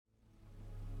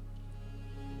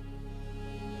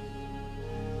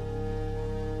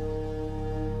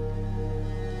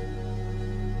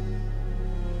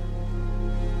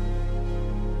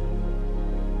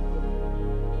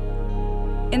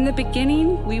In the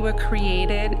beginning, we were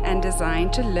created and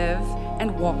designed to live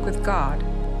and walk with God.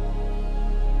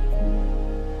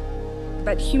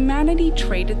 But humanity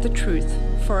traded the truth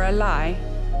for a lie.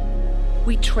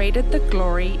 We traded the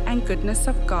glory and goodness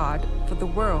of God for the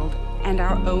world and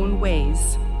our own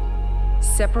ways.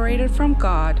 Separated from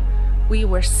God, we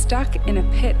were stuck in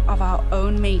a pit of our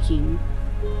own making.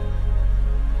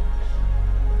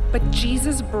 But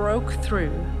Jesus broke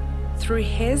through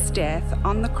his death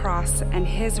on the cross and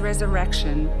his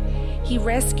resurrection. He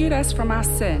rescued us from our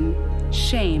sin,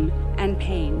 shame, and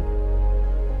pain.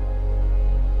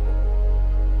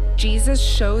 Jesus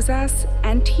shows us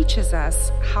and teaches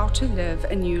us how to live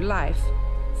a new life,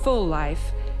 full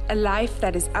life, a life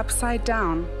that is upside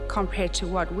down compared to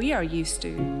what we are used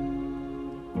to.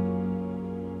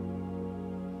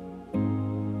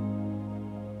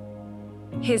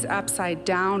 His upside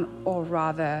down, or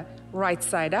rather right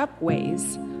side up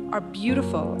ways are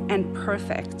beautiful and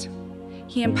perfect.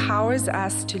 He empowers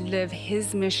us to live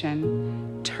his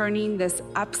mission, turning this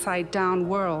upside down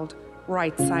world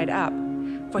right side up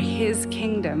for his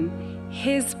kingdom,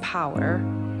 his power,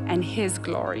 and his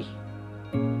glory.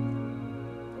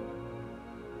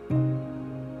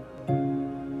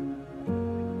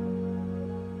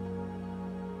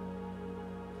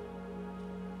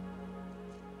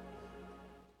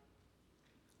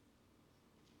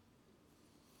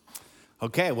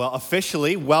 Okay, well,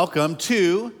 officially, welcome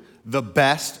to the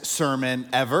best sermon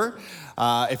ever.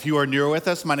 If you are newer with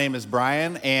us, my name is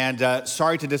Brian, and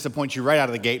sorry to disappoint you right out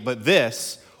of the gate, but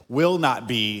this will not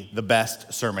be the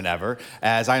best sermon ever,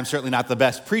 as I am certainly not the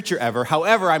best preacher ever.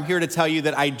 However, I'm here to tell you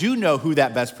that I do know who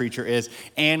that best preacher is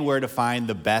and where to find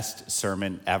the best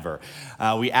sermon ever.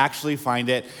 We actually find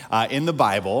it in the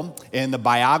Bible, in the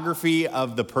biography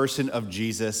of the person of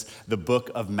Jesus, the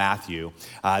book of Matthew.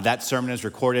 That sermon is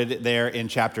recorded there in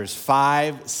chapters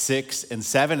 5, 6, and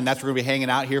 7, and that's where we're going to be hanging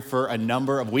out here for a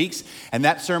number of weeks. And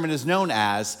that sermon is known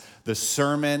as the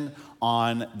Sermon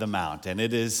on the Mount, and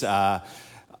it is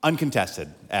uncontested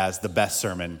as the best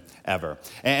sermon ever.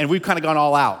 And we've kind of gone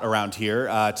all out around here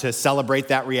to celebrate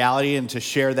that reality and to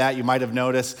share that. You might have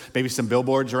noticed maybe some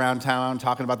billboards around town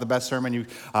talking about the best sermon. You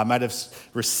might have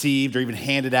received or even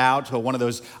handed out to one of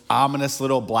those ominous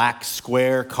little black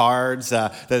square cards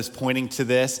that is pointing to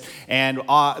this. And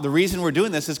the reason we're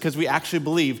doing this is because we actually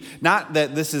believe not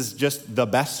that this is just the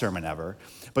best sermon ever,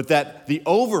 but that the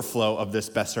overflow of this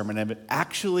best sermon ever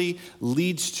actually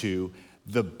leads to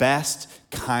the best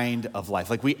kind of life.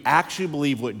 Like, we actually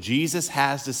believe what Jesus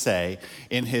has to say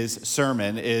in his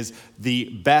sermon is the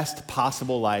best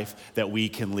possible life that we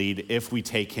can lead if we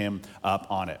take him up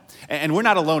on it. And we're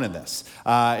not alone in this.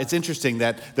 It's interesting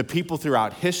that the people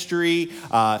throughout history,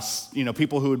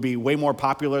 people who would be way more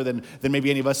popular than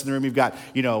maybe any of us in the room, you've got,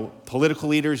 political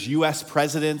leaders, U.S.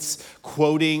 presidents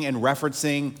quoting and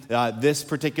referencing this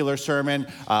particular sermon,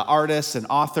 artists and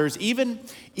authors, even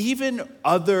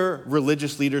other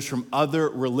religious leaders from other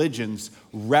religions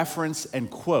reference and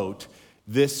quote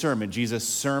this sermon, Jesus'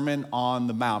 Sermon on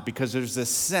the Mount, because there's this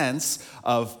sense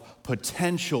of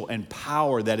potential and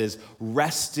power that is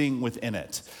resting within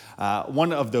it.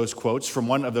 One of those quotes from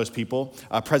one of those people,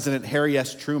 President Harry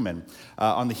S. Truman,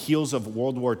 on the heels of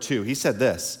World War II, he said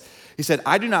this. He said,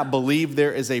 "I do not believe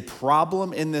there is a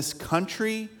problem in this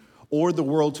country or the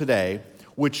world today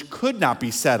which could not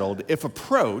be settled if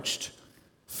approached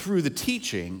through the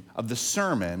teaching of the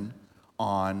Sermon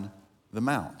on the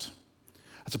Mount."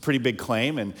 That's a pretty big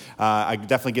claim, and it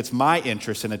definitely gets my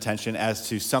interest and attention as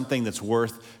to something that's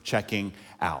worth checking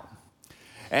out.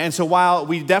 And so while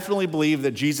we definitely believe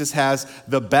that Jesus has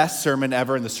the best sermon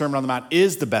ever, and the Sermon on the Mount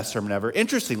is the best sermon ever,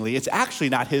 interestingly, it's actually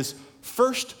not his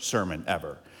first sermon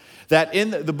ever. That in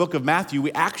the book of Matthew,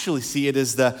 we actually see it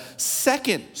as the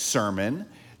second sermon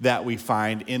that we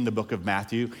find in the book of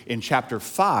Matthew in chapter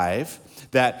 5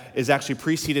 that is actually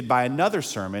preceded by another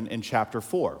sermon in chapter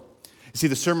 4. You see,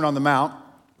 the Sermon on the Mount,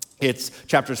 it's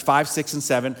chapters 5, 6, and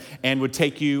 7, and would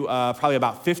take you probably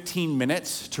about 15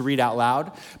 minutes to read out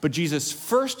loud. But Jesus'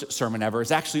 first sermon ever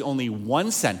is actually only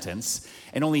one sentence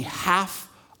and only half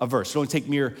a verse. It only take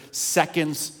mere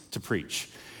seconds to preach.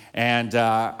 And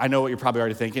I know what you're probably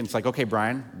already thinking. It's like, okay,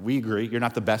 Brian, we agree. You're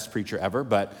not the best preacher ever,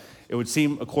 but it would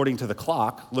seem, according to the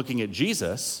clock, looking at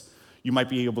Jesus, you might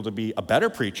be able to be a better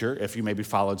preacher if you maybe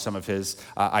followed some of his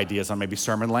ideas on maybe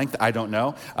sermon length. I don't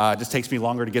know. It just takes me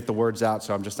longer to get the words out,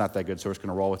 so I'm just not that good, so we're just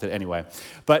going to roll with it anyway.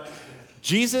 But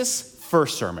Jesus'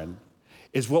 first sermon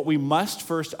is what we must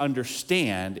first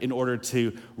understand in order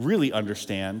to really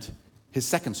understand his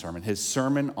second sermon, his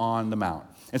Sermon on the Mount.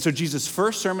 And so Jesus'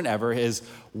 first sermon ever, his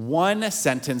one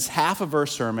sentence, half a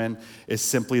verse sermon, is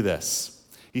simply this.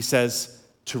 He says,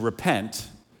 to repent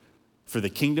for the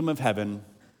kingdom of heaven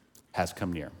has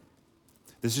come near.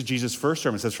 This is Jesus' first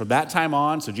sermon. It says from that time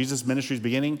on, so Jesus' ministry is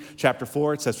beginning, chapter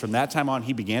 4, it says from that time on,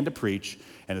 he began to preach,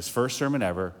 and his first sermon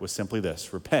ever was simply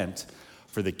this: repent,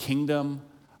 for the kingdom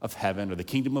of heaven, or the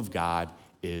kingdom of God,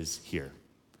 is here.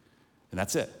 And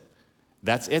that's it.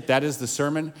 That's it. That is the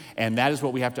sermon, and that is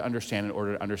what we have to understand in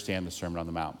order to understand the Sermon on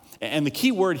the Mount. And the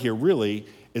key word here really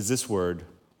is this word,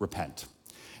 repent.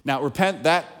 Now, repent,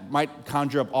 that might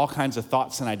conjure up all kinds of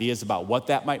thoughts and ideas about what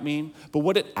that might mean, but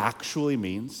what it actually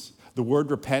means, the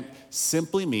word repent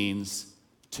simply means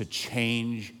to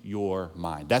change your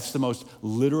mind. That's the most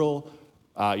literal,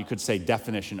 you could say,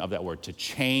 definition of that word, to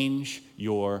change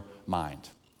your mind.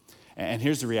 And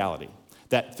here's the reality,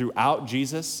 that throughout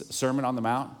Jesus' Sermon on the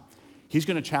Mount, he's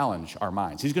going to challenge our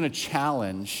minds. He's going to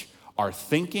challenge our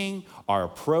thinking, our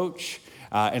approach,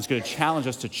 and it's going to challenge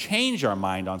us to change our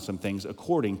mind on some things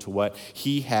according to what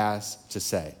he has to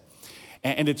say.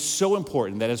 And it's so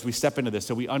important that as we step into this,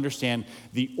 that we understand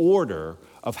the order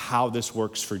of how this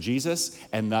works for Jesus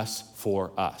and thus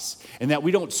for us. And that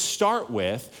we don't start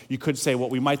with, you could say what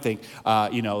we might think,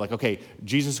 like, okay,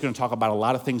 Jesus is going to talk about a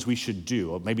lot of things we should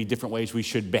do, or maybe different ways we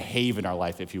should behave in our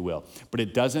life, if you will. But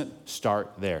it doesn't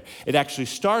start there. It actually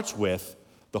starts with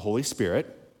the Holy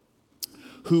Spirit,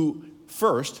 who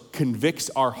first convicts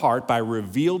our heart by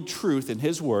revealed truth in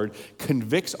his word,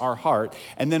 convicts our heart,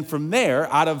 and then from there,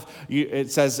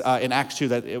 it says in Acts 2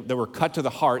 that we're cut to the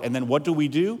heart, and then what do?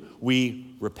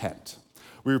 We repent.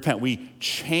 We repent. We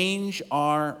change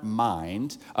our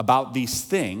mind about these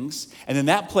things, and then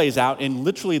that plays out in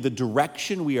literally the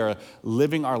direction we are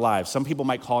living our lives. Some people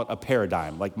might call it a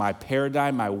paradigm. Like my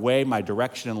paradigm, my way, my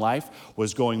direction in life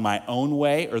was going my own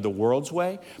way or the world's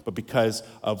way, but because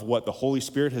of what the Holy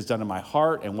Spirit has done in my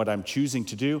heart and what I'm choosing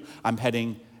to do, I'm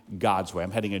heading God's way. I'm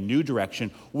heading a new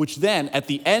direction, which then at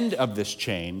the end of this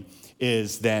chain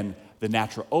is then the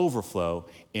natural overflow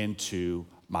into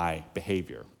my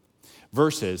behavior.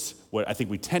 Versus what I think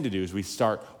we tend to do is we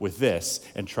start with this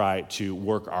and try to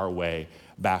work our way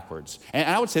backwards. And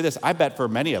I would say this, I bet for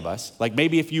many of us, like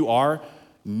maybe if you are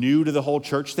new to the whole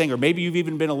church thing, or maybe you've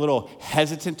even been a little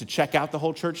hesitant to check out the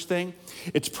whole church thing,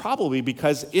 it's probably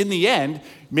because in the end,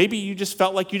 maybe you just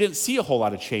felt like you didn't see a whole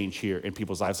lot of change here in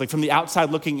people's lives. Like from the outside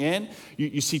looking in,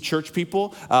 you see church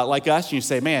people like us, and you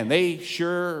say, man, they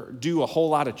sure do a whole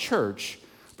lot of church.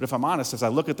 But if I'm honest, as I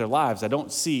look at their lives, I don't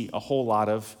see a whole lot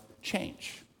of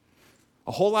change.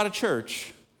 A whole lot of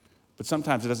church, but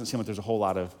sometimes it doesn't seem like there's a whole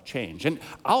lot of change. And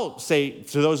I'll say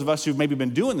to those of us who've maybe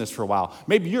been doing this for a while,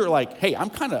 maybe you're like, hey,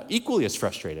 I'm kind of equally as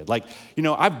frustrated. Like,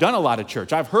 I've done a lot of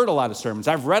church. I've heard a lot of sermons.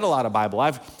 I've read a lot of Bible.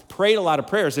 I've prayed a lot of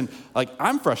prayers. And like,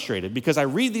 I'm frustrated because I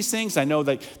read these things. I know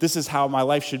that this is how my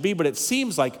life should be, but it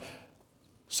seems like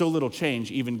so little change,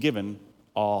 even given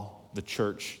all the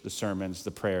church, the sermons,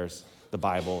 the prayers, the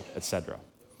Bible, etc.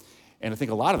 And I think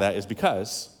a lot of that is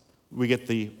because we get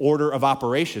the order of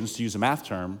operations, to use a math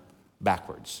term,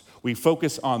 backwards. We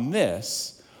focus on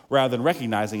this rather than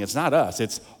recognizing it's not us.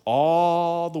 It's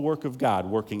all the work of God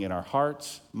working in our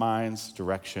hearts, minds,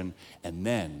 direction, and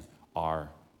then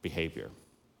our behavior.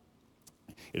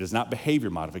 It is not behavior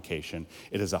modification.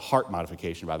 It is a heart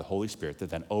modification by the Holy Spirit that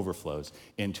then overflows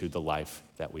into the life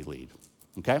that we lead.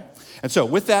 Okay? And so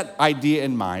with that idea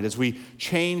in mind, as we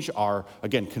change our,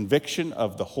 again, conviction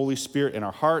of the Holy Spirit in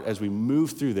our heart, as we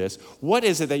move through this, what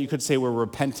is it that you could say we're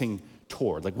repenting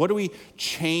toward? Like, what are we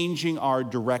changing our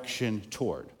direction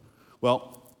toward?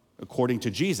 Well, according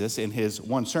to Jesus in his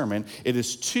one sermon, it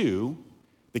is to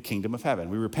the kingdom of heaven.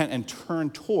 We repent and turn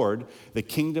toward the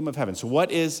kingdom of heaven. So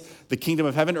what is the kingdom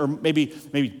of heaven? Or maybe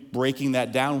breaking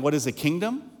that down, what is a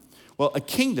kingdom? Well, a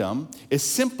kingdom is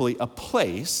simply a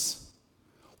place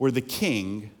where the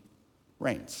king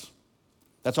reigns.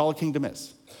 That's all a kingdom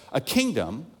is. A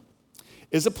kingdom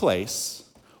is a place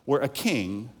where a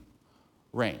king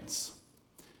reigns.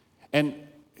 And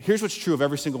here's what's true of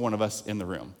every single one of us in the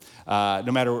room.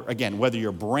 No matter, again, whether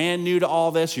you're brand new to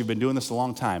all this, you've been doing this a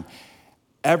long time,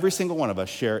 every single one of us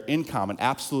share in common,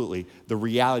 absolutely, the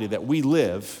reality that we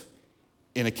live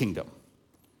in a kingdom.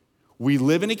 We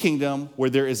live in a kingdom where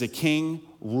there is a king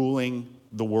ruling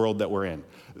the world that we're in.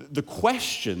 The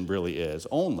question really is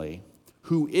only,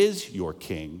 who is your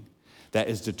king that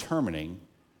is determining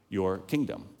your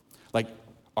kingdom? Like,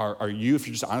 are you, if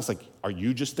you're just honest, like, are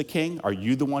you just the king? Are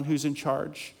you the one who's in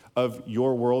charge of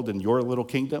your world and your little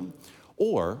kingdom?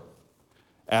 Or,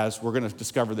 as we're going to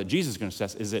discover that Jesus is going to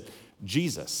test, is it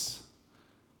Jesus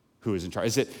who is in charge?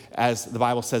 Is it, as the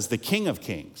Bible says, the King of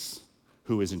Kings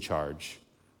who is in charge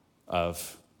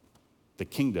of the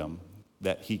kingdom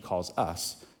that he calls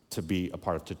us to be a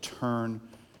part of, to turn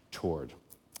toward?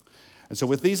 And so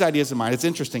with these ideas in mind, it's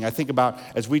interesting. I think about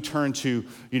as we turn to,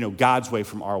 God's way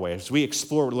from our way, as we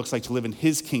explore what it looks like to live in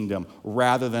his kingdom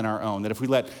rather than our own, that if we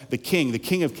let the King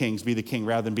of Kings, be the king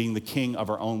rather than being the king of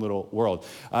our own little world.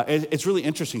 It's really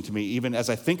interesting to me, even as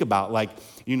I think about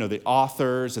the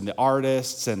authors and the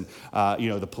artists and,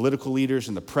 the political leaders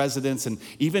and the presidents and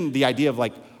even the idea of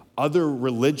other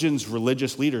religions,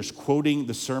 religious leaders quoting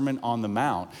the Sermon on the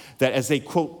Mount, that as they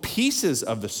quote pieces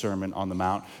of the Sermon on the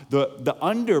Mount, the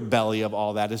underbelly of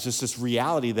all that is just this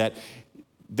reality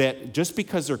that just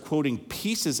because they're quoting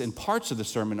pieces and parts of the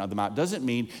Sermon on the Mount doesn't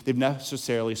mean they've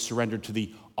necessarily surrendered to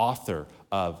the author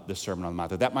of the Sermon on the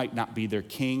Mount, that might not be their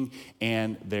king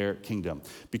and their kingdom.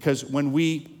 Because when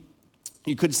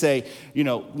you could say,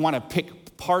 want to pick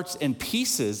parts and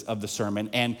pieces of the sermon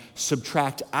and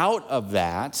subtract out of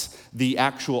that the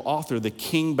actual author, the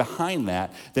king behind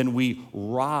that, then we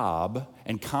rob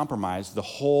and compromise the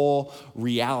whole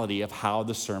reality of how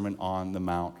the Sermon on the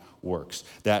Mount works.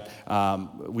 That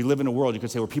we live in a world, you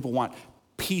could say, where people want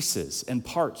pieces and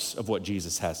parts of what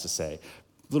Jesus has to say,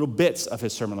 little bits of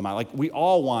his Sermon on the Mount. We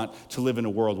all want to live in a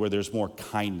world where there's more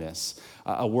kindness,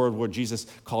 a world where Jesus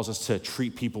calls us to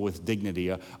treat people with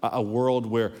dignity, a world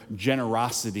where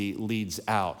generosity leads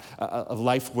out, a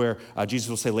life where Jesus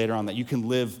will say later on that you can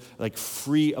live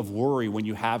free of worry when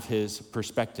you have his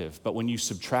perspective. But when you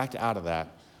subtract out of that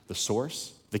the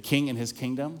source, the king and his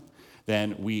kingdom,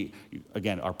 then we,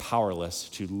 again, are powerless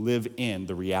to live in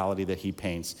the reality that he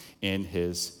paints in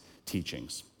his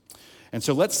teachings. And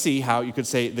so let's see how you could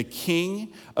say the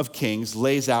King of Kings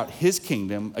lays out his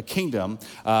kingdom, a kingdom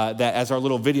that, as our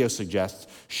little video suggests,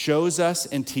 shows us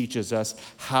and teaches us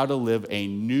how to live a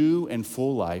new and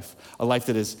full life, a life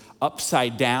that is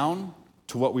upside down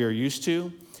to what we are used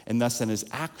to, and thus then is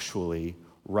actually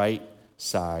right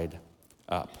side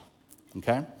up.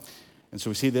 Okay? And so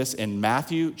we see this in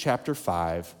Matthew chapter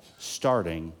 5,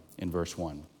 starting in verse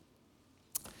 1.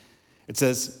 It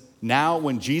says, "Now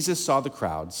when Jesus saw the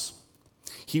crowds,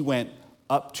 he went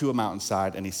up to a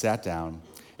mountainside and he sat down,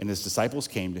 and his disciples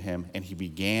came to him, and he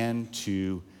began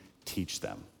to teach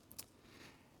them.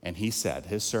 And he said,"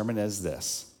 his sermon is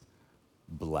this,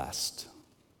 "blessed."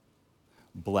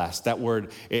 Blessed. That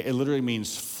word, it literally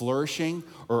means flourishing,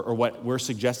 or what we're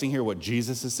suggesting here, what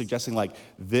Jesus is suggesting,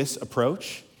 this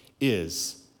approach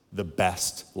is the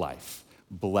best life.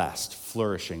 Blessed,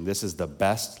 flourishing. This is the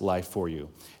best life for you.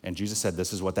 And Jesus said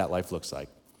this is what that life looks like.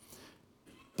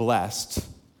 Blessed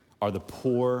are the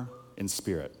poor in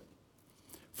spirit,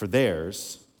 for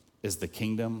theirs is the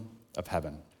kingdom of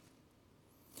heaven.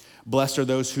 Blessed are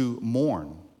those who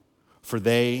mourn, for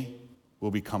they will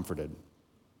be comforted.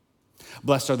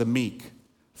 Blessed are the meek,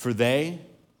 for they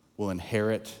will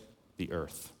inherit the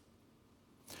earth.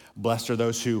 Blessed are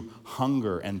those who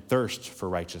hunger and thirst for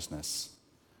righteousness,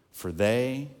 for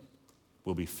they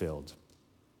will be filled.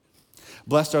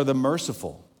 Blessed are the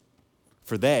merciful,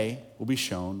 for they will be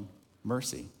shown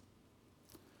mercy.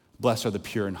 Blessed are the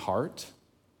pure in heart,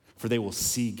 for they will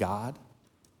see God.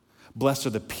 Blessed are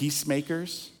the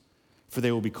peacemakers, for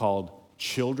they will be called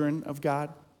children of God.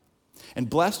 And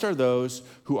blessed are those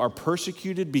who are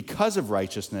persecuted because of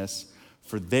righteousness,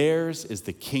 for theirs is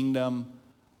the kingdom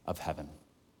of heaven.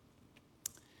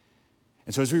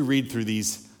 And so as we read through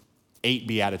these 8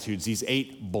 Beatitudes, these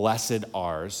 8 blessed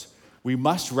R's, we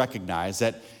must recognize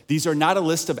that these are not a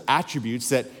list of attributes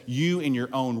that you in your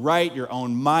own right, your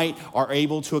own might, are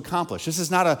able to accomplish. This is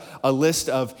not a list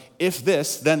of if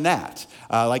this, then that.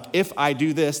 If I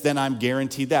do this, then I'm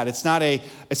guaranteed that. It's not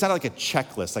like a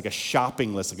checklist, like a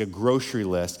shopping list, like a grocery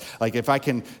list. Like if I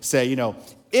can say,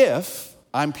 if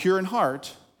I'm pure in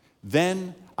heart,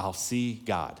 then I'll see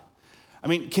God. I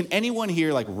mean, can anyone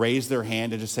here raise their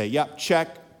hand and just say, yep,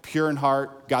 check, pure in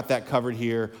heart, got that covered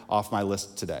here off my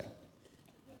list today?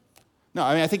 No,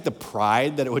 I think the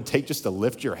pride that it would take just to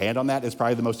lift your hand on that is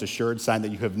probably the most assured sign that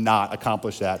you have not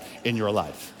accomplished that in your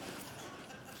life.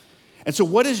 And so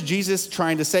what is Jesus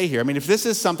trying to say here? I mean, if this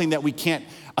is something that we can't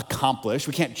accomplish,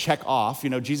 we can't check off,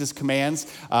 Jesus commands,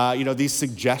 these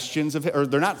suggestions or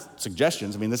they're not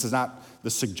suggestions. I mean, this is not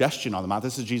the suggestion on the Mount.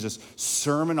 This is Jesus'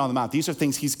 Sermon on the Mount. These are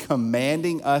things he's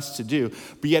commanding us to do.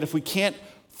 But yet if we can't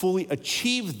fully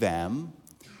achieve them,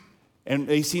 and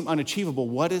they seem unachievable,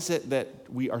 what is it that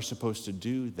we are supposed to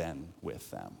do then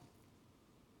with them?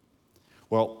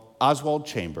 Well, Oswald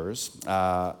Chambers,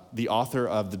 the author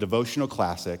of the devotional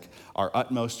classic, Our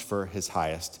Utmost for His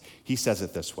Highest, he says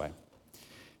it this way.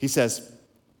 He says,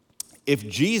 if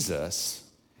Jesus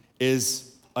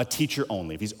is a teacher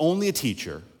only, if he's only a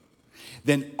teacher,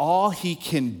 then all he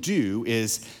can do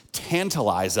is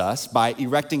tantalize us by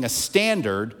erecting a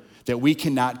standard that we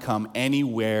cannot come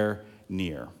anywhere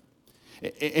near.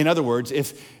 In other words,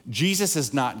 if Jesus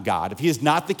is not God, if he is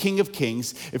not the King of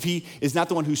Kings, if he is not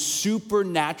the one who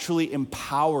supernaturally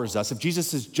empowers us, if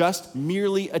Jesus is just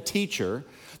merely a teacher,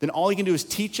 then all he can do is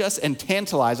teach us and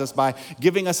tantalize us by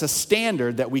giving us a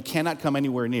standard that we cannot come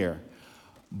anywhere near.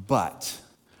 But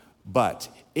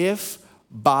if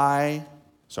by,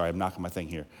 sorry, I'm knocking my thing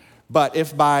here. But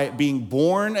if by being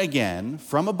born again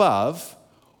from above,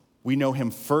 we know him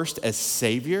first as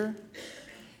Savior,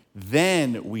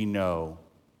 then we know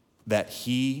that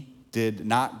he did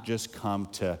not just come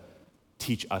to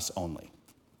teach us only.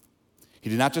 He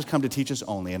did not just come to teach us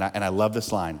only, and I love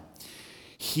this line.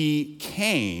 He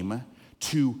came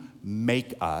to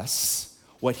make us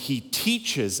what he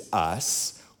teaches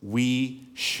us we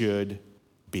should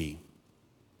be.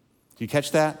 Do you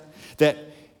catch that? That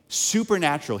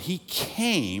supernatural, he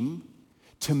came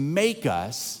to make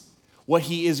us what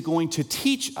he is going to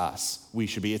teach us we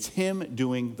should be. It's him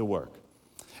doing the work.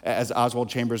 As Oswald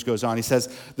Chambers goes on, he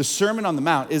says, the Sermon on the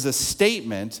Mount is a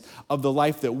statement of the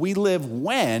life that we live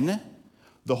when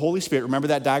the Holy Spirit, remember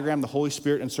that diagram, the Holy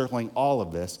Spirit encircling all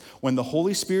of this, when the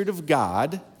Holy Spirit of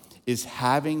God is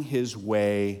having his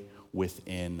way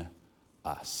within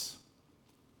us.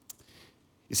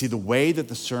 You see, the way that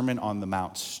the Sermon on the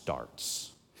Mount starts,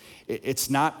 it's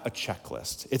not a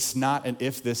checklist. It's not an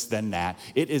if this, then that.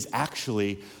 It is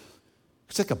actually,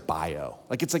 it's like a bio.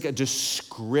 Like it's like a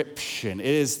description. It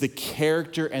is the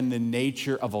character and the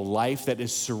nature of a life that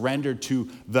is surrendered to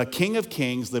the King of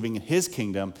Kings living in his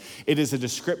kingdom. It is a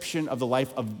description of the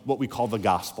life of what we call the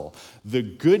gospel. The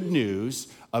good news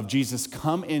of Jesus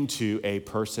come into a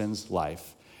person's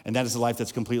life. And that is a life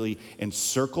that's completely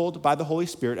encircled by the Holy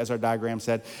Spirit, as our diagram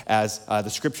said, as the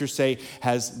scriptures say,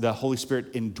 has the Holy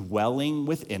Spirit indwelling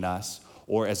within us,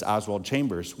 or as Oswald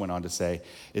Chambers went on to say,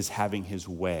 is having his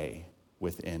way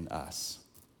within us.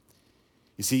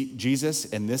 You see, Jesus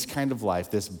in this kind of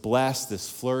life, this blessed, this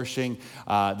flourishing,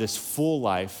 this full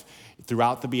life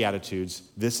throughout the Beatitudes,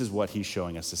 this is what he's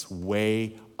showing us, this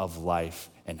way of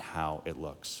life and how it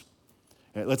looks.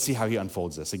 Let's see how he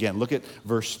unfolds this. Again, look at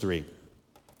verse 3.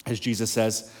 As Jesus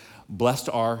says, blessed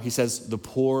are, he says, the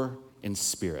poor in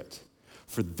spirit,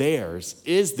 for theirs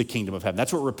is the kingdom of heaven.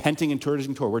 That's what repenting and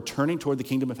turning toward. We're turning toward the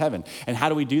kingdom of heaven. And how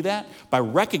do we do that? By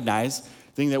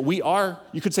recognizing that we are,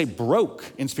 you could say, broke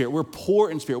in spirit. We're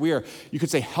poor in spirit. We are, you could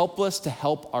say, helpless to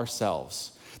help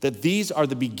ourselves. That these are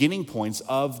the beginning points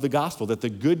of the gospel, that the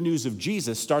good news of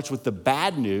Jesus starts with the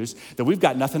bad news that we've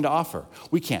got nothing to offer.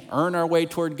 We can't earn our way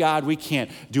toward God. We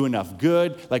can't do enough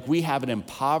good. Like we have an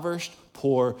impoverished,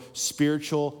 poor,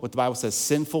 spiritual, what the Bible says,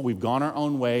 sinful, we've gone our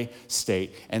own way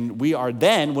state. And we are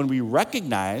then, when we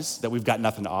recognize that we've got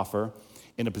nothing to offer,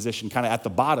 in a position kind of at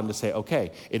the bottom to say,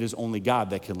 okay, it is only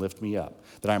God that can lift me up.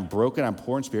 That I'm broken, I'm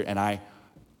poor in spirit, and I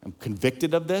am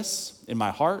convicted of this in my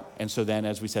heart. And so then,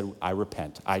 as we said, I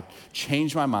repent. I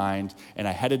change my mind, and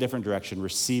I head a different direction,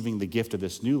 receiving the gift of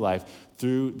this new life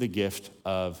through the gift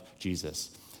of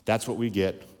Jesus. That's what we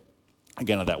get,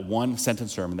 again, of that one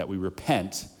sentence sermon, that we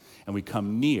repent and we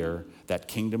come near that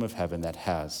kingdom of heaven that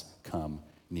has come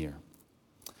near.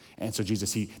 And so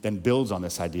Jesus, he then builds on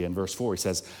this idea in verse 4. He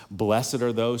says, blessed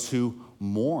are those who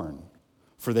mourn,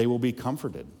 for they will be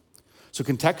comforted. So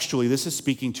contextually, this is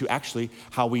speaking to actually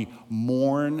how we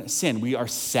mourn sin. We are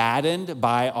saddened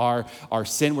by our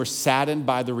sin. We're saddened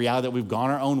by the reality that we've gone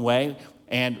our own way,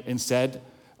 and instead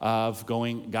of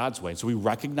going God's way. So we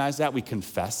recognize that, we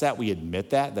confess that, we admit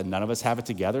that none of us have it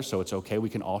together, so it's okay, we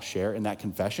can all share in that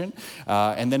confession.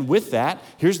 And then with that,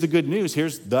 here's the good news,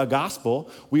 here's the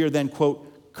gospel. We are then, quote,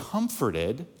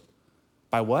 comforted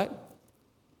by what?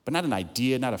 But not an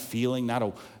idea, not a feeling,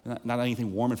 not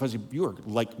anything warm and fuzzy.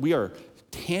 We are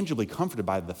tangibly comforted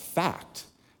by the fact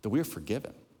that we are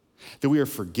forgiven. That we are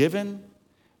forgiven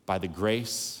by the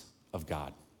grace of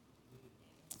God.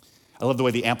 I love the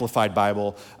way the Amplified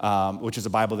Bible, which is a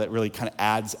Bible that really kind of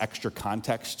adds extra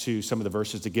context to some of the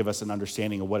verses to give us an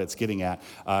understanding of what it's getting at,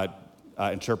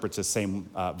 interprets the same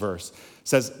verse. It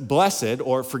says, blessed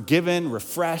or forgiven,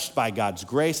 refreshed by God's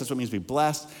grace, that's what it means to be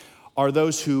blessed, are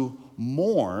those who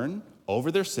mourn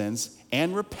over their sins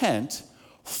and repent,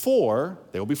 for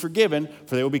they will be forgiven,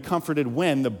 for they will be comforted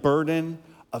when the burden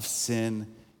of sin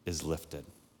is lifted.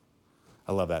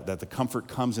 I love that the comfort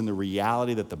comes in the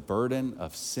reality that the burden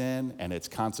of sin and its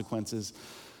consequences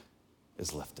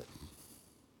is lifted.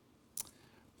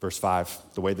 Verse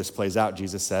 5, the way this plays out,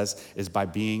 Jesus says, is by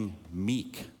being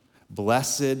meek.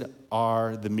 Blessed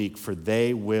are the meek, for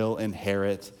they will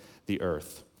inherit the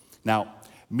earth. Now,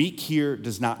 meek here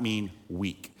does not mean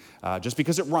weak. Just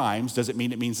because it rhymes doesn't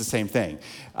mean it means the same thing.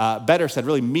 Better said,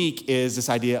 really, meek is this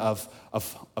idea of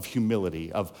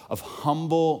humility, of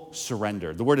humble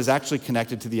surrender. The word is actually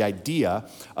connected to the idea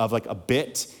of like a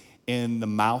bit in the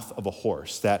mouth of a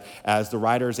horse, that as the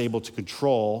rider is able to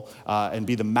control and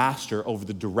be the master over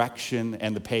the direction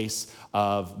and the pace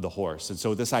of the horse. And so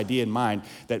with this idea in mind,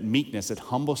 that meekness, that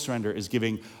humble surrender is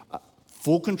giving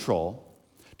full control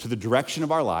to the direction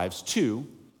of our lives to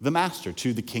the master,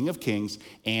 to the King of Kings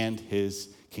and his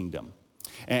kingdom.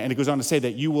 And it goes on to say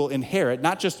that you will inherit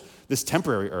not just this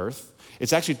temporary earth,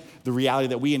 it's actually the reality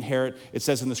that we inherit, it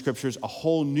says in the scriptures, a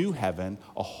whole new heaven,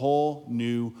 a whole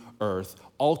new earth,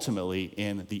 ultimately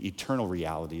in the eternal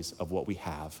realities of what we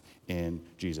have in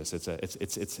Jesus.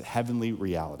 It's heavenly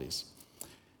realities.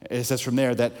 It says from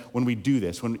there that when we do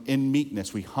this, when in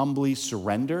meekness we humbly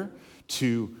surrender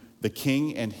to the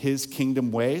King and his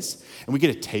kingdom ways, and we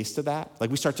get a taste of that,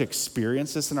 like we start to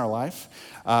experience this in our life,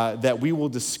 that we will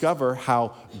discover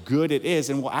how good it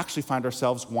is, and we'll actually find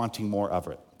ourselves wanting more of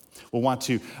it. We'll want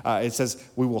to, it says,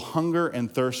 we will hunger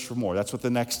and thirst for more. That's what the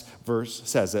next verse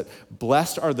says, that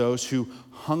blessed are those who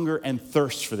hunger and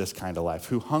thirst for this kind of life,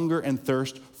 who hunger and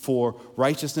thirst for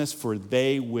righteousness, for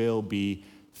they will be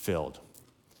filled.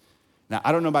 Now,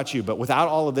 I don't know about you, but without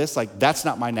all of this, like, that's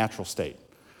not my natural state.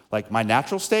 Like, my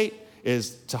natural state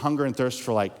is to hunger and thirst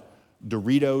for, like,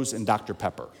 Doritos and Dr.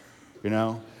 Pepper, you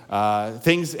know?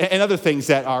 Things and other things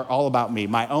that are all about me,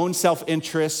 my own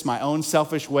self-interest, my own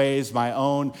selfish ways, my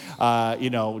own,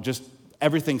 just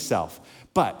everything self.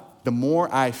 But the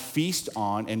more I feast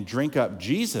on and drink up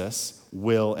Jesus'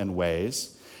 will and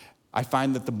ways, I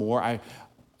find that the more I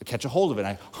catch a hold of it,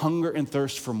 I hunger and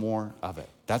thirst for more of it.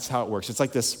 That's how it works. It's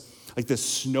like this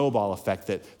snowball effect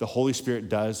that the Holy Spirit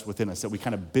does within us, that we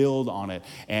kind of build on it,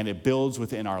 and it builds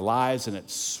within our lives, and it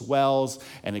swells,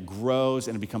 and it grows,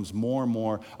 and it becomes more and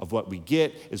more of what we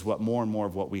get is what more and more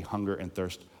of what we hunger and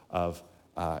thirst of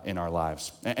in our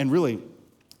lives. And really,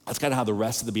 that's kind of how the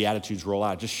rest of the Beatitudes roll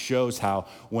out. It just shows how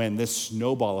when this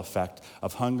snowball effect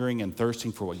of hungering and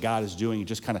thirsting for what God is doing,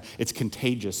 it's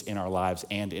contagious in our lives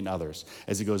and in others.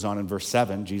 As it goes on in verse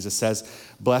 7, Jesus says,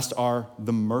 "Blessed are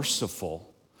the merciful,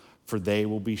 for they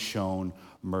will be shown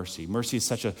mercy." Mercy is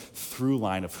such a through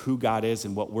line of who God is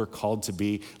and what we're called to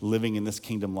be living in this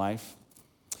kingdom life.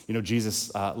 You know,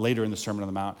 Jesus, later in the Sermon on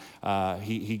the Mount,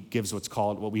 he gives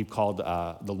what we've called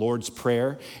the Lord's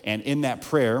Prayer. And in that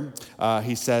prayer,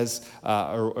 he says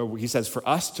for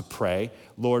us to pray,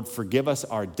 "Lord, forgive us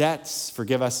our debts,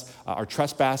 forgive us our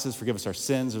trespasses, forgive us our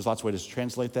sins." There's lots of ways to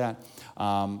translate that.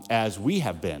 As we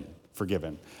have been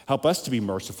forgiven. Help us to be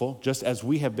merciful, just as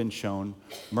we have been shown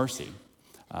mercy.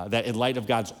 That in light of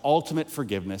God's ultimate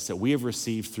forgiveness that we have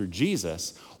received through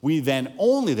Jesus, we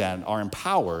only then are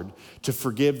empowered to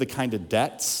forgive the kind of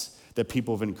debts that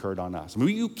people have incurred on us. I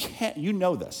mean, you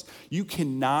know this. You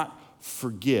cannot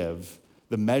forgive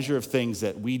the measure of things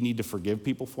that we need to forgive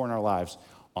people for in our lives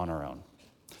on our own.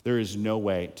 There is no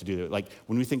way to do that. Like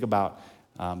when we think about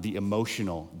the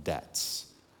emotional debts,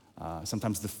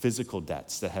 sometimes the physical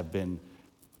debts that have been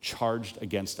charged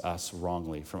against us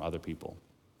wrongly from other people.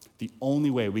 The only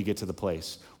way we get to the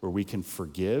place where we can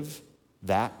forgive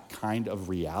that kind of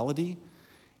reality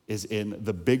is in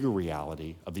the bigger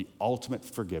reality of the ultimate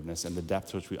forgiveness and the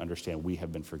depth to which we understand we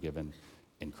have been forgiven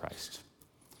in Christ.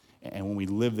 And when we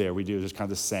live there, we do, there's kind of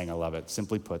this saying, I love it,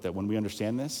 simply put, that when we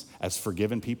understand this, as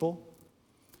forgiven people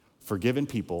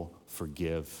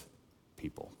forgive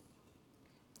people.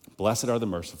 Blessed are the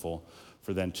merciful,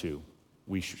 for then too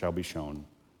we shall be shown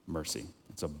mercy.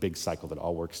 It's a big cycle that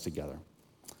all works together.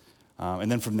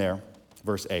 And then from there,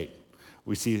 verse 8,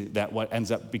 we see that what ends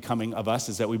up becoming of us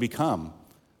is that we become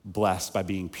blessed by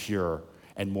being pure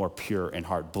and more pure in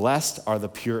heart. Blessed are the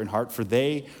pure in heart, for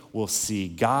they will see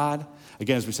God.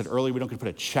 Again, as we said earlier, we don't get to put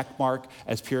a check mark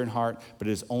as pure in heart, but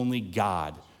it is only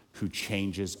God who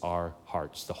changes our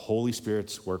hearts. The Holy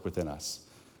Spirit's work within us.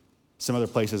 Some other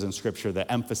places in Scripture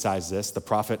that emphasize this, the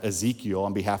prophet Ezekiel,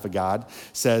 on behalf of God,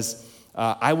 says,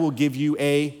 I will give you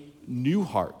a new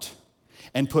heart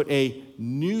and put a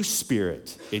new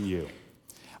spirit in you.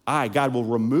 I, God, will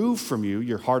remove from you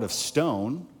your heart of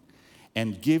stone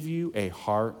and give you a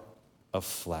heart of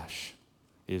flesh.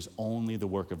 It is only the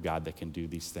work of God that can do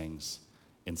these things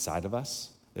inside of us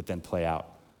that then play out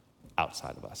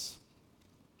outside of us.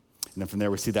 And then from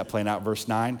there we see that playing out, verse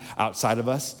 9, outside of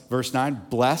us. Verse 9,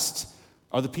 blessed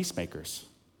are the peacemakers,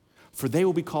 for they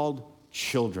will be called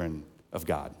children of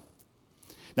God.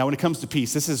 Now, when it comes to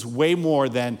peace, this is way more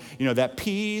than, that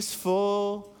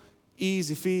peaceful,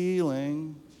 easy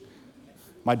feeling.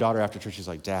 My daughter after church, she's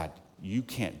like, Dad, you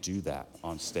can't do that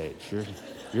on stage.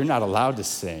 You're not allowed to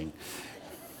sing.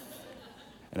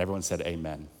 And everyone said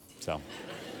amen. So,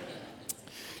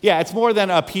 yeah, it's more than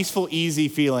a peaceful, easy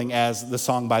feeling as the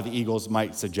song by the Eagles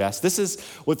might suggest. This is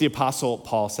what the Apostle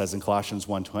Paul says in Colossians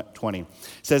 1:20. It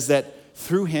says that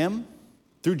through him,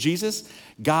 through Jesus,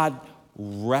 God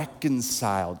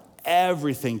reconciled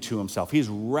everything to himself. He's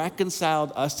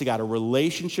reconciled us to God, a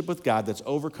relationship with God that's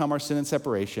overcome our sin and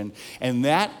separation, and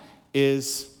that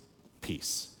is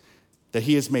peace. That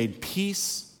he has made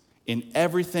peace in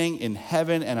everything in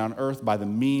heaven and on earth by the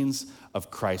means of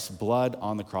Christ's blood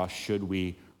on the cross, should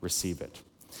we receive it.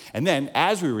 And then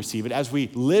as we receive it, as we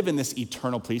live in this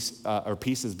eternal peace, or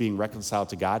peace as being reconciled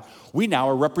to God, we now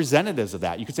are representatives of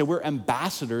that. You could say we're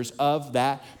ambassadors of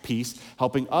that peace,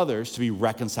 helping others to be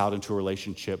reconciled into a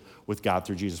relationship with God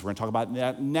through Jesus. We're going to talk about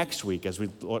that next week as we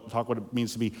talk what it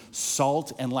means to be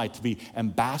salt and light, to be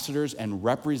ambassadors and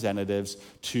representatives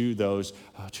to those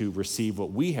to receive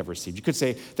what we have received. You could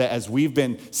say that as we've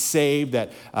been saved,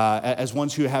 that as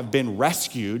ones who have been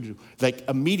rescued, like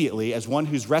immediately as one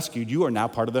who's rescued, you are now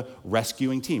part of the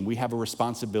rescuing team. We have a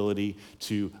responsibility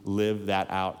to live that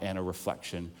out and a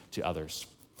reflection to others.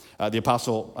 The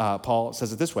Apostle Paul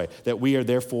says it this way, that we are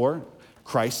therefore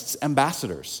Christ's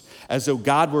ambassadors, as though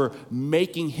God were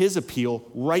making his appeal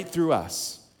right through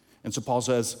us. And so Paul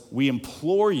says, we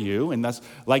implore you, and that's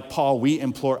like Paul, we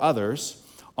implore others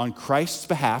on Christ's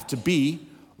behalf to be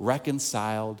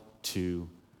reconciled to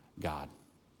God.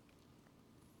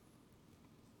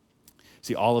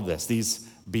 See, all of this, these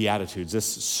Beatitudes, this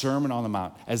Sermon on the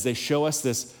Mount, as they show us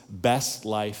this best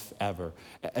life ever,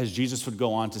 as Jesus would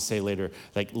go on to say later,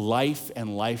 like life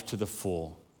and life to the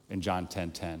full in John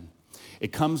 10:10.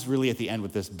 It comes really at the end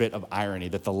with this bit of irony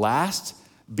that the last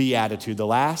beatitude, the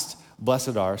last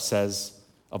blessed are, says,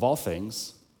 of all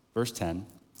things, verse 10,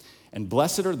 and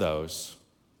blessed are those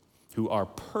who are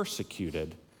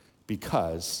persecuted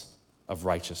because of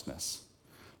righteousness,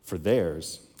 for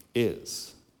theirs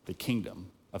is the kingdom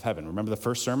of heaven. Remember the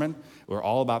first sermon? We're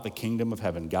all about the kingdom of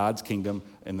heaven, God's kingdom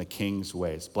and the king's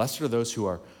ways. Blessed are those who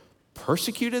are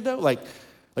persecuted, though? Like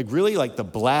really, like the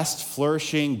blessed,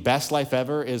 flourishing, best life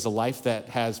ever is a life that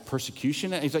has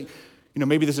persecution. And he's like,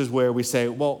 maybe this is where we say,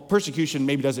 well, persecution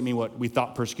maybe doesn't mean what we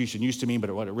thought persecution used to mean, but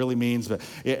what it really means.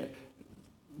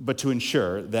 But to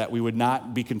ensure that we would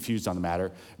not be confused on the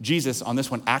matter, Jesus on this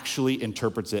one actually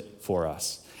interprets it for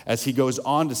us. As he goes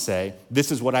on to say,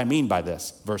 this is what I mean by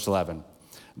this, verse 11.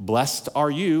 Blessed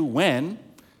are you when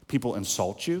people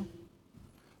insult you,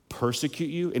 persecute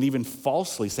you, and even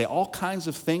falsely say all kinds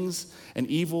of things and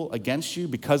evil against you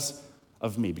because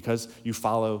of me, because you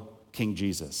follow King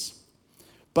Jesus.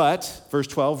 But, verse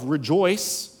 12,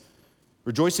 rejoice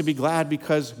and be glad,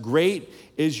 because great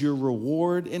is your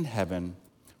reward in heaven,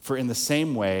 for in the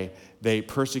same way they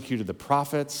persecuted the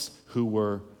prophets who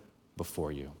were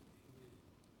before you.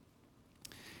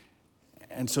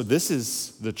 And so this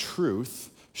is the truth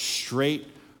straight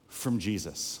from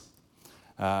Jesus.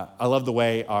 I love the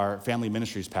way our family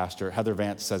ministries pastor, Heather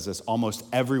Vance, says this almost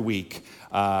every week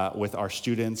with our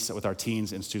students, with our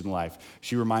teens in student life.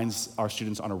 She reminds our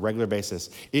students on a regular basis,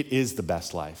 it is the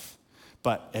best life,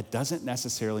 but it doesn't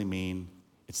necessarily mean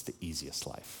it's the easiest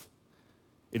life.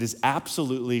 It is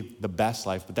absolutely the best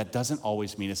life, but that doesn't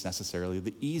always mean it's necessarily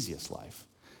the easiest life.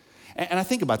 And I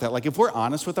think about that, like if we're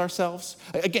honest with ourselves,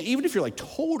 again, even if you're like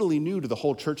totally new to the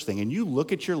whole church thing and you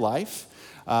look at your life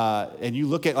and you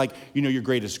look at your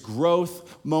greatest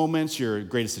growth moments, your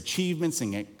greatest achievements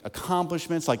and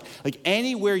accomplishments, like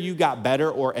anywhere you got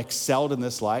better or excelled in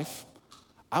this life,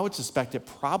 I would suspect it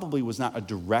probably was not a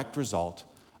direct result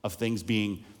of things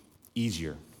being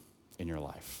easier in your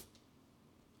life.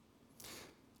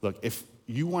 Look, if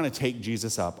you want to take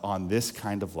Jesus up on this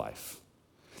kind of life,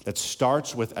 that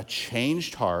starts with a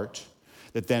changed heart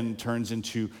that then turns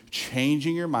into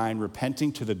changing your mind,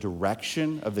 repenting to the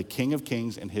direction of the King of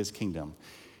Kings and his kingdom,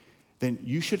 then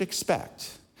you should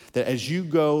expect that as you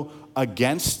go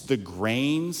against the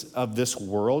grains of this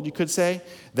world, you could say,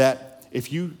 that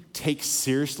if you take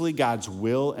seriously God's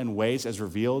will and ways as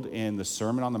revealed in the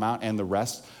Sermon on the Mount and the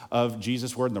rest of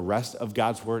Jesus' word and the rest of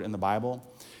God's word in the Bible,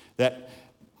 that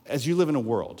as you live in a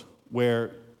world where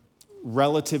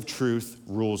relative truth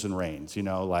rules and reigns,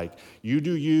 like you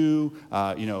do you,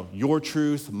 your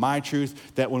truth, my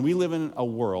truth, that when we live in a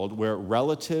world where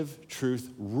relative truth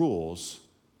rules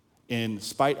in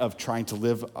spite of trying to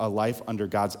live a life under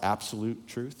God's absolute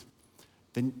truth,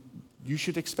 then you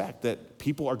should expect that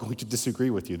people are going to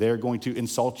disagree with you. They're going to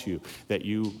insult you, that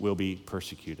you will be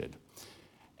persecuted.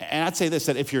 And I'd say this,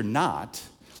 that if you're not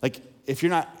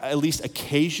at least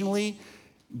occasionally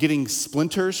getting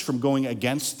splinters from going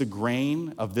against the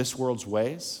grain of this world's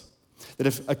ways, that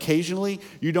if occasionally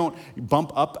you don't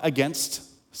bump up against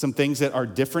some things that are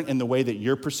different in the way that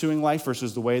you're pursuing life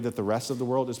versus the way that the rest of the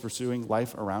world is pursuing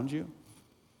life around you,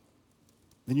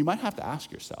 then you might have to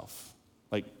ask yourself,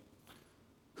 like,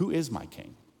 who is my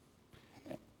king?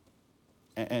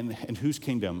 And whose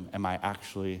kingdom am I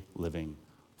actually living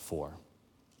for?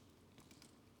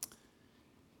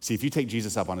 See, if you take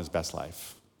Jesus up on his best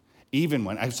life, even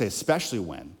when, I would say especially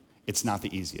when, it's not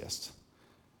the easiest,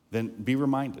 then be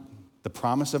reminded the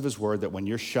promise of his word that when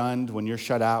you're shunned, when you're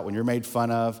shut out, when you're made fun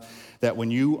of, that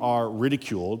when you are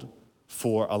ridiculed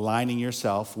for aligning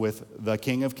yourself with the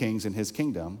King of Kings and his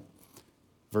kingdom,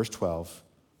 verse 12,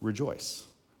 rejoice.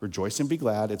 Rejoice and be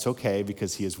glad. It's okay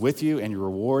because he is with you and your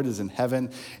reward is in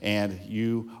heaven, and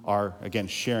you are, again,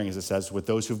 sharing, as it says, with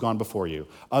those who've gone before you,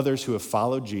 others who have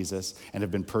followed Jesus and have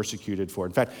been persecuted for.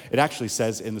 In fact, it actually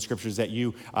says in the scriptures that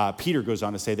Peter goes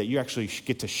on to say that you actually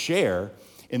get to share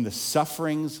in the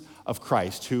sufferings of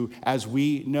Christ, who, as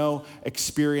we know,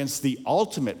 experienced the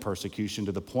ultimate persecution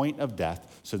to the point of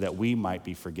death so that we might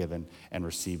be forgiven and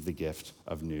receive the gift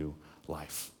of new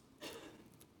life.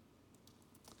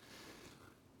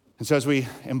 And so as we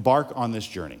embark on this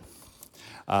journey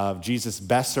of Jesus'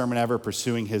 best sermon ever,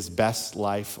 pursuing his best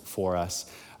life for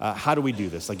us, how do we do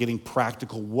this? Like getting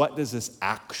practical, what does this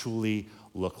actually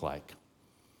look like?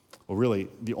 Well, really,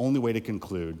 the only way to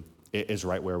conclude is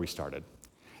right where we started.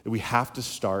 We have to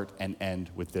start and end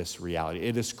with this reality.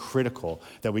 It is critical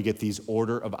that we get these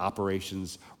order of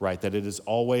operations right, that it is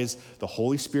always the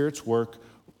Holy Spirit's work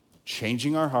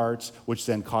changing our hearts, which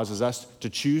then causes us to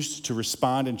choose to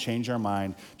respond and change our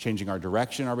mind, changing our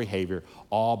direction, our behavior,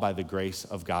 all by the grace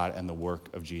of God and the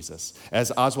work of Jesus.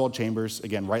 As Oswald Chambers,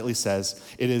 again, rightly says,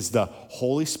 it is the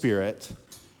Holy Spirit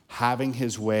having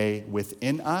his way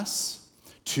within us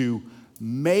to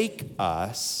make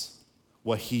us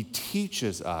what he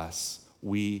teaches us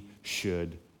we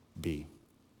should be.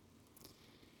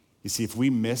 You see, if we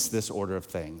miss this order of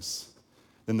things,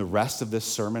 then the rest of this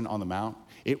Sermon on the Mount,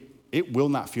 it will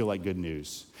not feel like good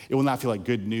news. It will not feel like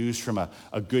good news from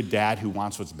a good dad who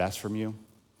wants what's best from you,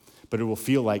 but it will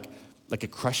feel like a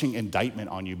crushing indictment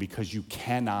on you because you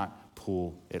cannot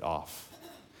pull it off.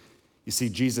 You see,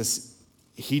 Jesus,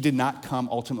 he did not come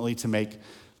ultimately to make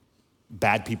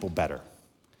bad people better.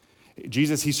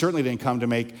 Jesus, he certainly didn't come to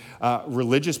make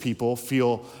religious people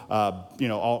feel,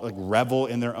 all like revel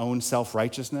in their own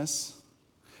self-righteousness.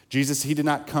 Jesus, he did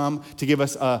not come to give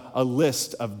us a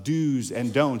list of do's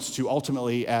and don'ts to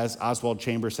ultimately, as Oswald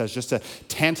Chambers says, just to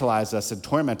tantalize us and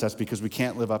torment us because we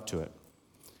can't live up to it.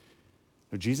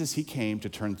 No, Jesus, he came to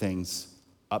turn things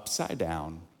upside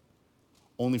down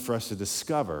only for us to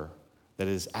discover that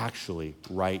it is actually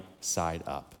right side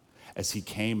up. As he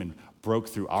came and broke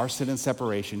through our sin and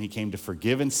separation, he came to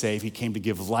forgive and save, he came to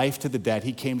give life to the dead,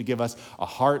 he came to give us a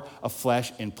heart of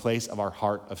flesh in place of our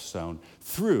heart of stone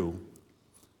through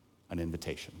an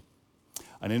invitation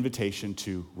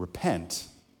to repent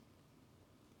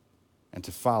and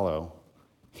to follow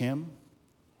him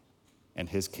and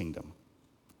his kingdom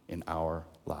in our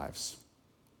lives.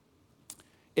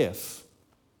 If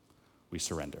we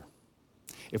surrender.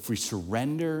 If we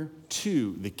surrender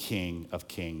to the King of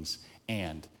Kings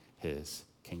and his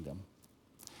kingdom.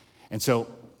 And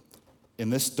so, in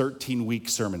this 13-week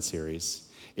sermon series,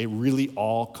 it really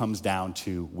all comes down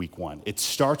to week one. It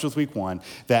starts with week one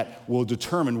that will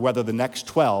determine whether the next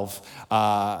 12,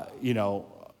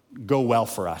 go well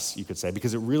for us, you could say,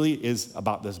 because it really is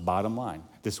about this bottom line,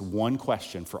 this one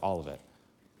question for all of it.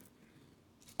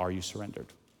 Are you surrendered?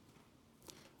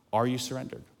 Are you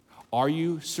surrendered? Are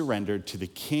you surrendered to the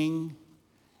King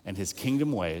and his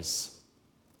kingdom ways?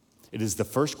 It is the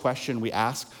first question we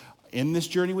ask in this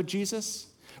journey with Jesus.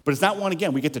 But it's not one,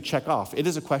 again, we get to check off. It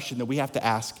is a question that we have to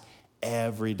ask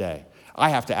every day. I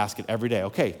have to ask it every day.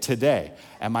 Okay, today,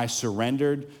 am I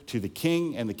surrendered to the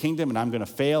King and the kingdom, and I'm going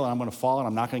to fail, and I'm going to fall, and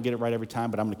I'm not going to get it right every time,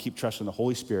 but I'm going to keep trusting the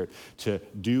Holy Spirit to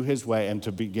do his way and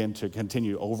to begin to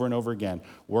continue over and over again,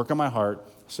 work on my heart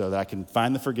so that I can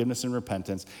find the forgiveness and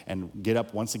repentance and get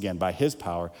up once again by his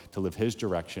power to live his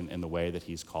direction in the way that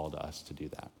he's called us to do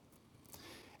that.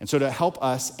 And so to help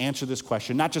us answer this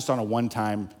question, not just on a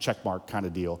one-time checkmark kind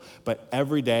of deal, but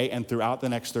every day and throughout the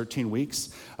next 13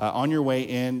 weeks, on your way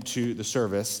into the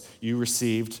service, you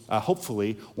received,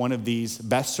 hopefully, one of these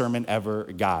best sermon ever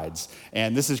guides.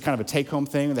 And this is kind of a take-home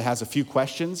thing that has a few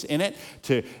questions in it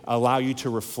to allow you to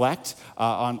reflect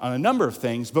on a number of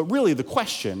things. But really, the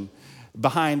question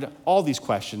behind all these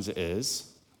questions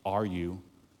is, are you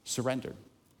surrendered?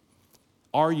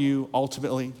 Are you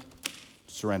ultimately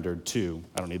surrendered to,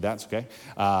 I don't need that, it's okay,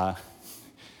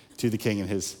 to the King and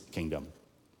his kingdom?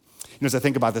 As I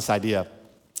think about this idea,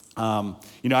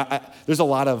 there's a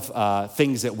lot of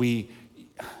things that we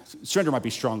surrender might be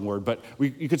a strong word, but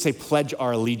you could say pledge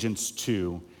our allegiance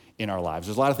to in our lives.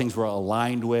 There's a lot of things we're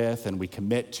aligned with and we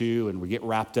commit to and we get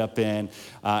wrapped up in.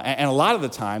 And a lot of the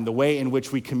time, the way in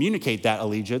which we communicate that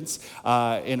allegiance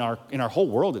in our whole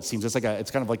world, it seems,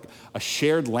 it's kind of like a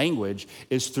shared language,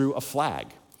 is through a flag.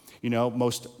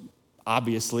 Most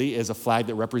obviously is a flag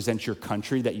that represents your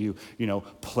country that you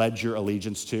pledge your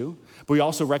allegiance to. But we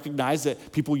also recognize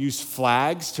that people use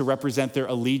flags to represent their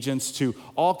allegiance to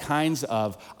all kinds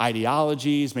of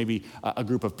ideologies, maybe a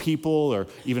group of people or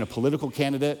even a political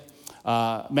candidate.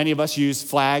 Many of us use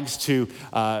flags to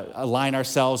align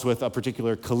ourselves with a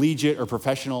particular collegiate or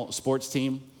professional sports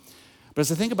team. But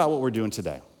as I think about what we're doing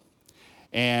today,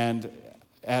 and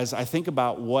as I think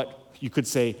about what you could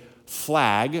say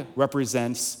flag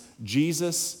represents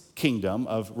Jesus' kingdom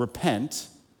of repent,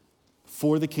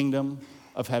 for the kingdom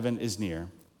of heaven is near,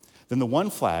 then the one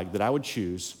flag that I would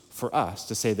choose for us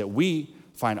to say that we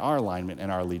find our alignment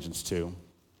and our allegiance to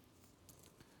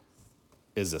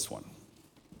is this one.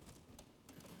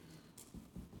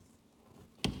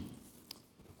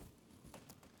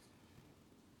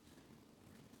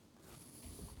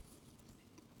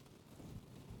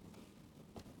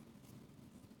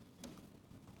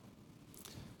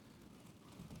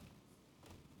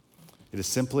 It is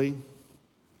simply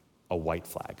a white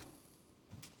flag.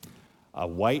 A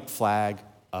white flag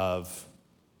of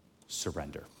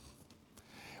surrender.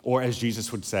 Or as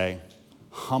Jesus would say,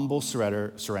 humble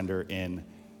surrender in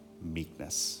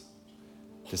meekness.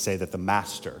 To say that the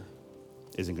master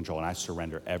is in control and I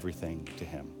surrender everything to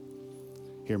him.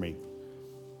 Hear me.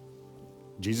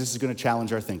 Jesus is going to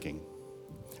challenge our thinking.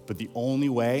 But the only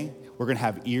way we're going to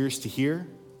have ears to hear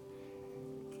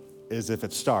is if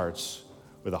it starts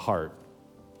with a heart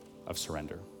of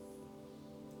surrender.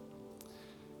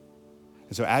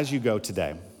 And so as you go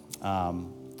today,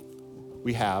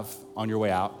 we have on your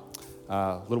way out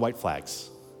little white flags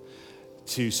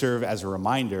to serve as a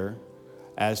reminder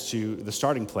as to the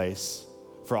starting place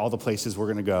for all the places we're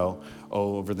going to go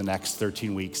over the next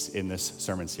 13 weeks in this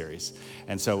sermon series.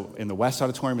 And so in the West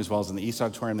Auditorium as well as in the East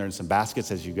Auditorium, there are some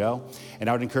baskets as you go. And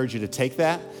I would encourage you to take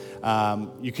that.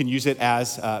 You can use it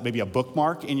as maybe a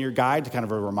bookmark in your guide to kind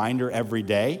of a reminder every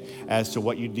day as to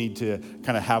what you need to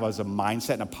kind of have as a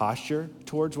mindset and a posture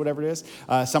towards whatever it is.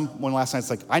 Someone last night's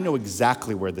like, I know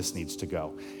exactly where this needs to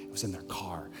go. It was in their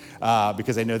car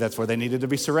because they know that's where they needed to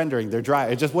be surrendering their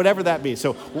drive. Just whatever that be.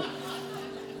 So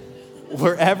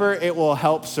wherever it will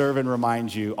help serve and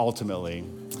remind you ultimately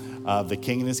of the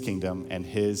King and his kingdom and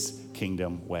his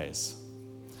kingdom ways.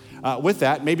 With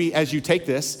that, maybe as you take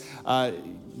this,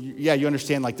 you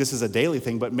understand like this is a daily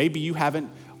thing, but maybe you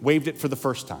haven't waved it for the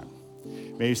first time.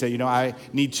 Maybe you say, I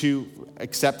need to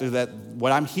accept that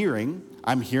what I'm hearing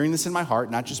this in my heart,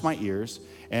 not just my ears,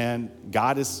 and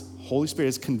Holy Spirit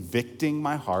is convicting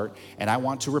my heart, and I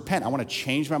want to repent. I want to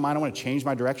change my mind. I want to change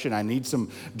my direction. I need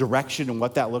some direction in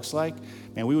what that looks like.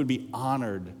 Man, we would be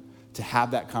honored to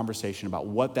have that conversation about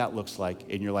what that looks like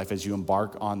in your life as you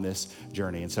embark on this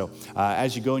journey. And so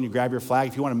as you go and you grab your flag,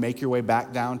 if you want to make your way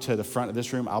back down to the front of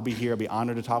this room, I'll be here. I'll be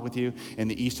honored to talk with you. In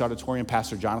the East Auditorium,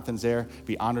 Pastor Jonathan's there.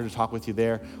 Be honored to talk with you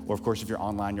there. Or, of course, if you're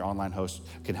online, your online host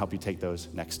can help you take those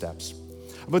next steps.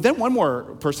 But then one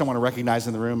more person I want to recognize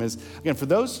in the room is, again, for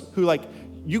those who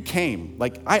you came.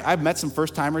 I've met some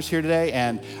first timers here today,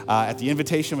 and at the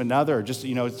invitation of another, or just,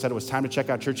 said it was time to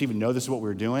check out church, even know this is what we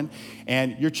were doing.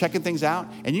 And you're checking things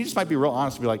out, and you just might be real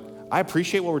honest and be like, I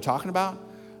appreciate what we're talking about,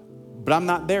 but I'm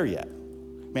not there yet.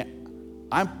 Man,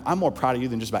 I'm more proud of you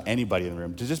than just about anybody in the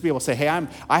room. To just be able to say, hey,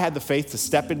 I had the faith to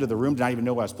step into the room, to not even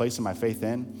know what I was placing my faith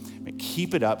in. Man,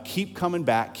 keep it up, keep coming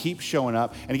back, keep showing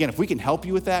up. And again, if we can help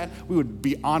you with that, we would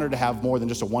be honored to have more than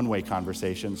just a one-way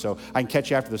conversation. So I can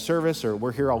catch you after the service, or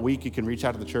we're here all week. You can reach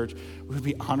out to the church. We would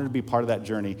be honored to be part of that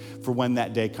journey for when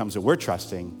that day comes that we're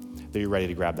trusting that you're ready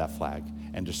to grab that flag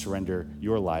and to surrender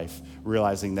your life,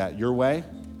 realizing that your way,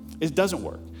 it doesn't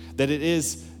work, that it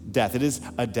is death, it is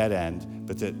a dead end,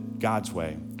 but that God's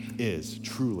way is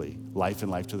truly life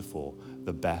and life to the full,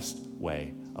 the best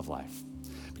way of life.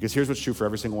 Because here's what's true for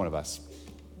every single one of us.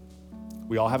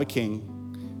 We all have a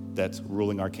king that's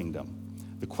ruling our kingdom.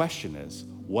 The question is,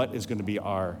 what is going to be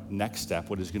our next step?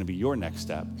 What is going to be your next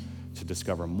step to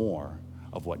discover more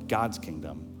of what God's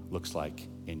kingdom looks like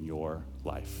in your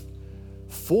life?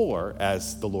 For,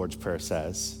 as the Lord's Prayer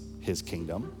says, his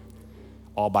kingdom,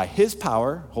 all by his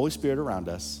power, Holy Spirit around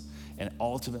us, and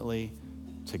ultimately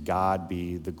to God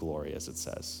be the glory, as it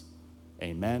says.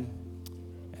 Amen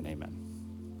and amen.